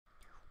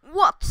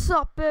What's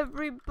up,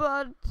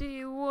 everybody?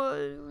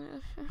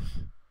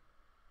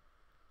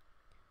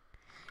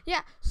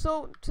 Yeah,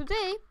 so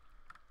today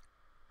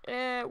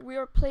we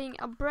are playing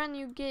a brand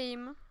new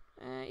game.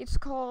 It's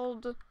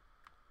called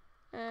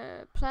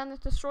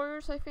Planet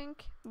Destroyers, I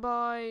think,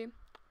 by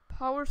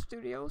Power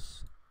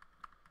Studios,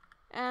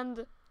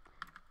 and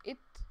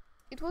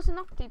it was an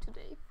update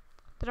today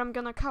that I'm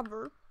gonna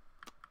cover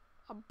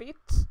a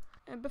bit.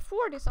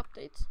 Before this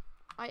update,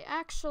 I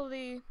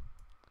actually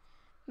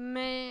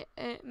made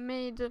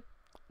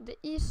the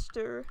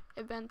Easter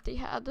event they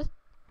had.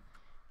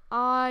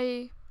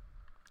 I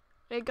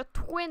got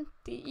 20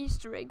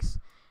 Easter eggs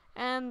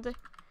and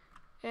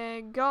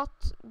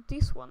got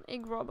this one,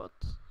 Egg Robot.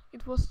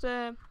 It was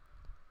the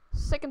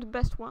second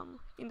best one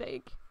in the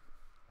egg,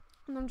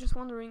 and I'm just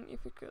wondering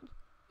if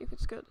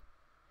it's good.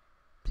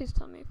 Please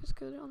tell me if it's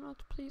good or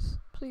not. Please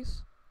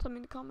tell me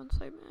in the comments.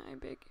 I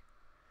beg.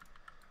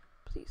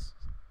 Please.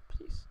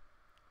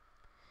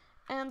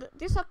 And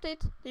this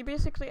update, they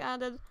basically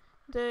added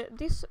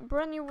this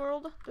brand new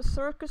world, the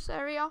circus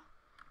area,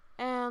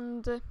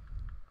 and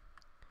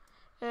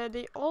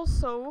they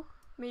also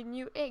made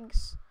new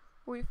eggs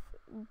with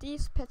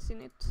these pets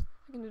in it.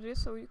 I can do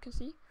this so you can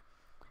see.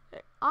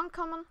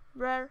 Uncommon,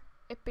 rare,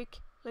 epic,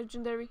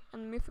 legendary,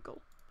 and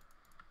mythical.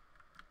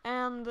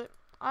 And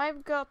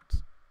I've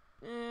got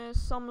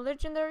some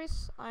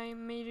legendaries. I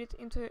made it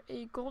into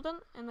a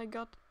golden, and I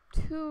got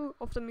 2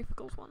 of the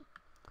mythicals one.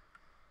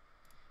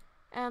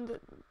 And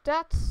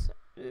that's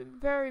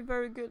very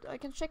good. I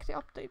can check the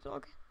update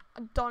log.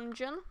 A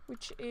dungeon,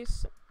 which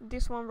is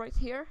this one right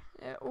here,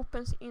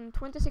 opens in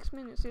 26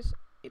 minutes.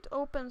 It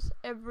opens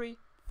every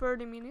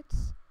 30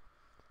 minutes,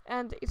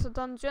 and it's a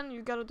dungeon.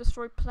 You gotta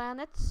destroy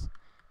planets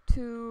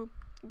to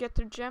get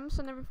the gems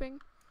and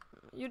everything.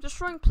 You're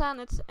destroying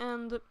planets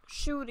and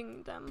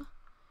shooting them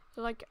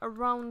like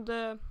around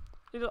the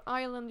little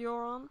island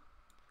you're on.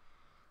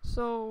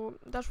 So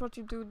that's what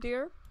you do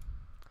there.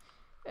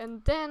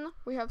 And then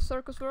we have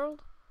Circus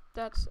World.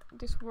 That's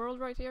this world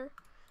right here.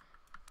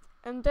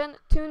 And then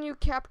 2 new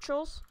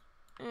capsules,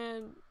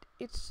 and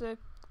it's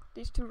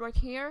these 2 right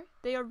here.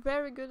 They are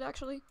very good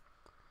actually.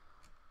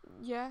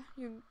 Yeah,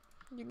 you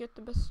get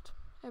the best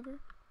ever.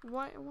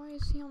 Why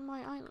is he on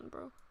my island,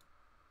 bro?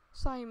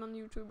 Simon,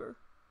 YouTuber.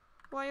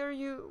 Why are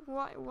you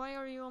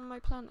on my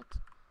planet?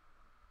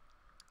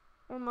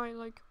 On my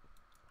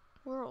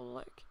world?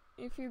 Like,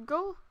 if you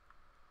go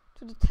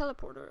to the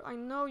teleporter, I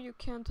know you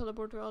can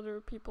teleport to other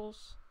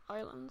people's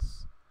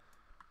islands.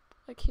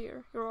 Like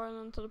here, your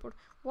island teleport.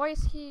 Why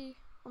is he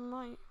on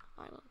my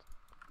island?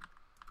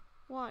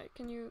 Why?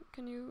 Can you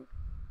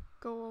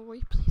go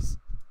away, please?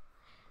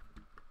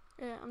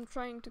 Yeah, I'm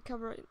trying to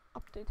cover an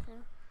update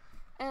here.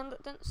 And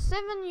then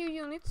 7 new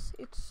units.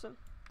 It's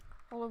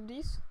all of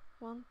these.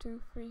 1,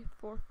 2, 3,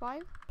 4,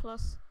 5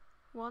 plus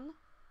 1.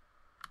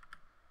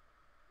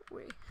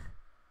 Wait.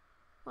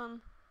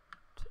 1.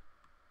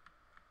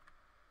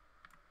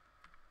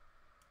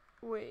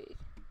 Wait.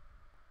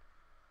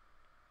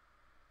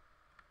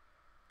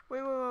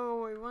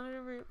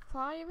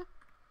 105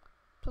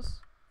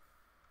 plus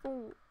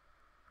 4.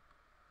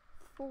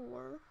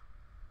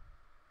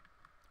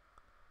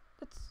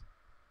 That's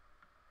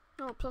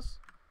plus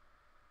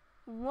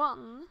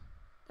 1.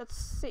 That's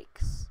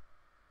 6.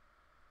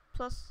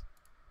 Plus.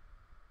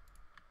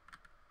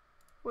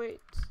 Wait.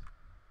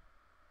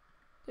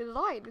 They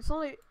lied. It's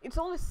only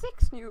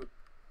 6 new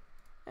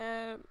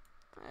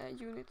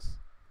units.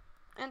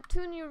 And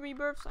 2 new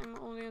rebirths. I'm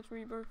only at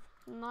rebirth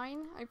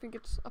 9. I think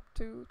it's up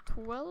to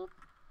 12.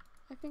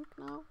 I think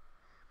now.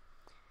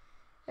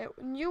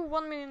 New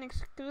 1 million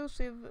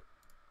exclusive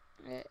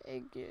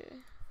egg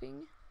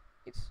thing.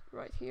 It's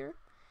right here.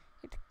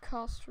 It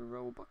costs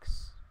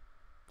Robux.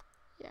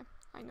 Yeah,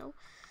 I know.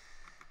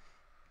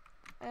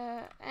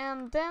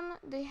 And then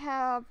they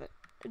have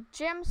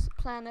gems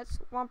planets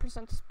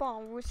 1%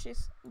 spawn, which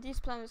is these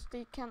planets.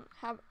 They can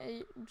have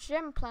a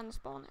gem planet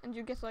spawn, and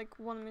you get like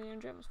 1 million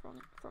gems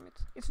from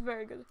it. It's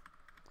very good.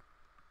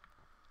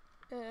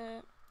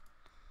 And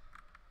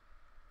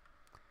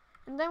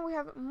then we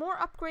have more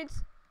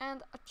upgrades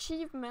and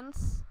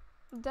achievements.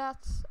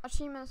 That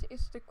achievements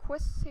is the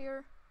quests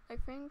here, I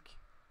think.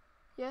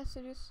 Yes,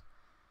 it is.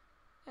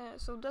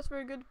 So that's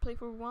very good. Play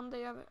for 1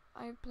 day.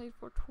 I played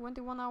for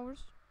 21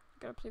 hours.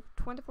 Gotta play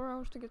for 24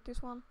 hours to get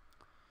this one.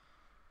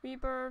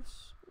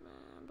 Rebirths,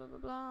 blah blah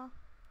blah.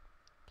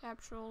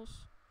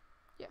 Capsules,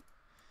 yeah.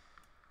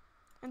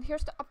 And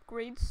here's the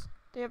upgrades.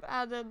 They have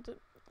added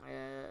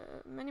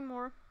many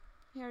more.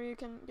 Here you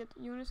can get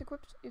units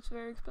equipped. It's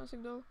very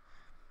expensive though.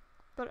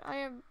 But I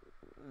have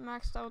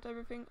maxed out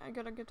everything. I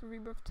gotta get to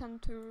Rebirth 10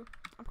 to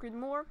upgrade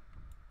more,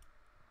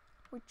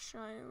 which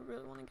I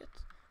really want to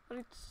get. But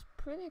it's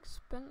pretty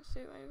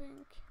expensive, I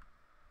think.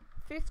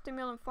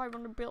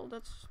 50,500,000 build.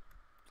 That's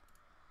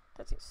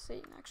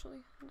insane,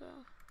 actually. And,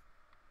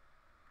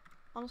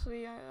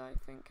 honestly, I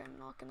think I'm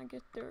not gonna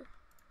get there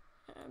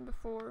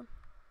before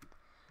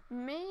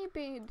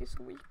maybe this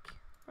week.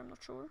 I'm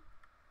not sure.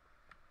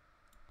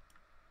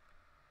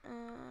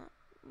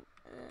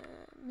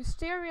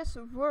 Mysterious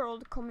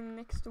World coming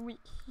next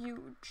week,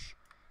 huge,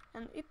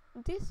 and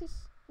this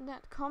is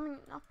that coming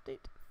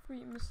update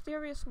 3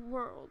 Mysterious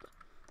World.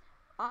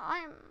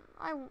 I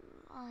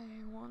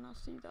wanna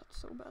see that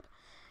so bad.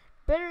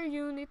 Better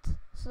unit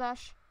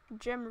 /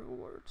 gem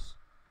rewards.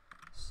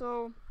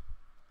 So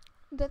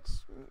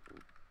that's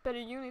better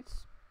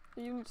units.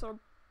 The units are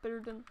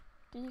better than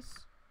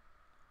these,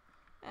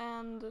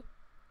 and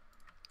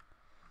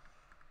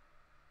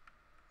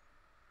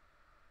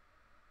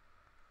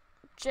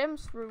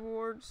gems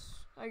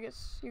rewards. I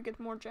guess you get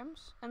more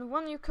gems and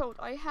one new code.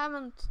 I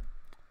haven't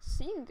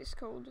seen this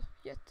code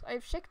yet.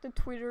 I've checked the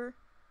Twitter,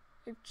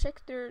 I've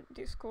checked their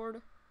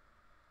Discord.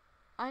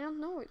 I don't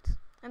know it.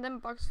 And then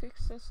bugs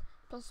fixes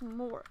plus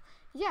more.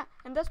 Yeah,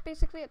 and that's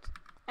basically it.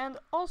 And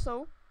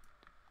also,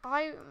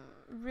 I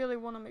really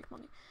want to make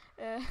money.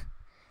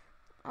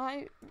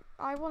 I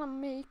want to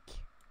make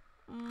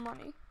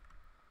money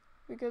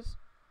because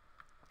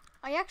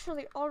I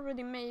actually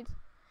already made.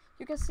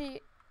 You can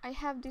see I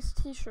have this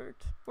T-shirt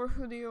or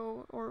hoodie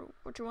or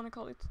what you want to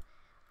call it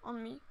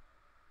on me,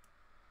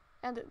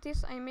 and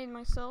this I made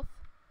myself.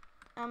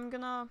 I'm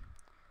gonna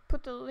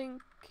put the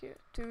link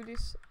to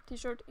this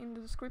T-shirt in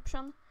the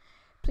description.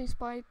 Please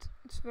buy it.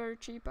 It's very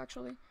cheap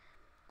actually.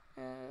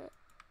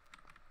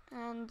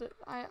 And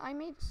I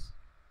made this.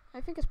 I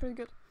think it's pretty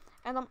good.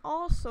 And I'm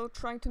also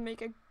trying to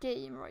make a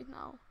game right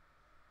now,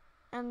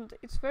 and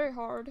it's very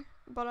hard,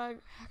 but I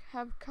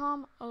have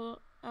come a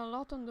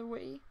lot on the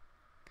way,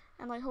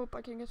 and I hope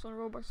I can get some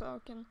Robux so I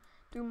can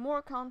do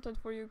more content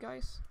for you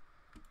guys,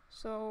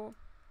 so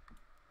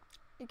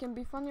it can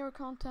be funnier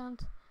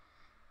content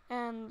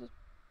and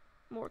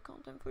more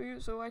content for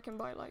you, so I can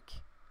buy like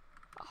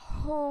a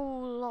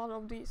whole lot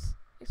of these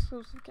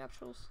exclusive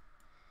capsules,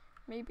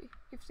 maybe,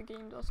 if the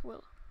game does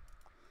well.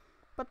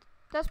 But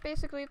that's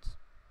basically it.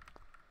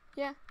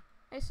 Yeah,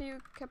 I see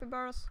you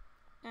capybaras,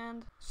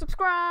 and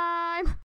subscribe!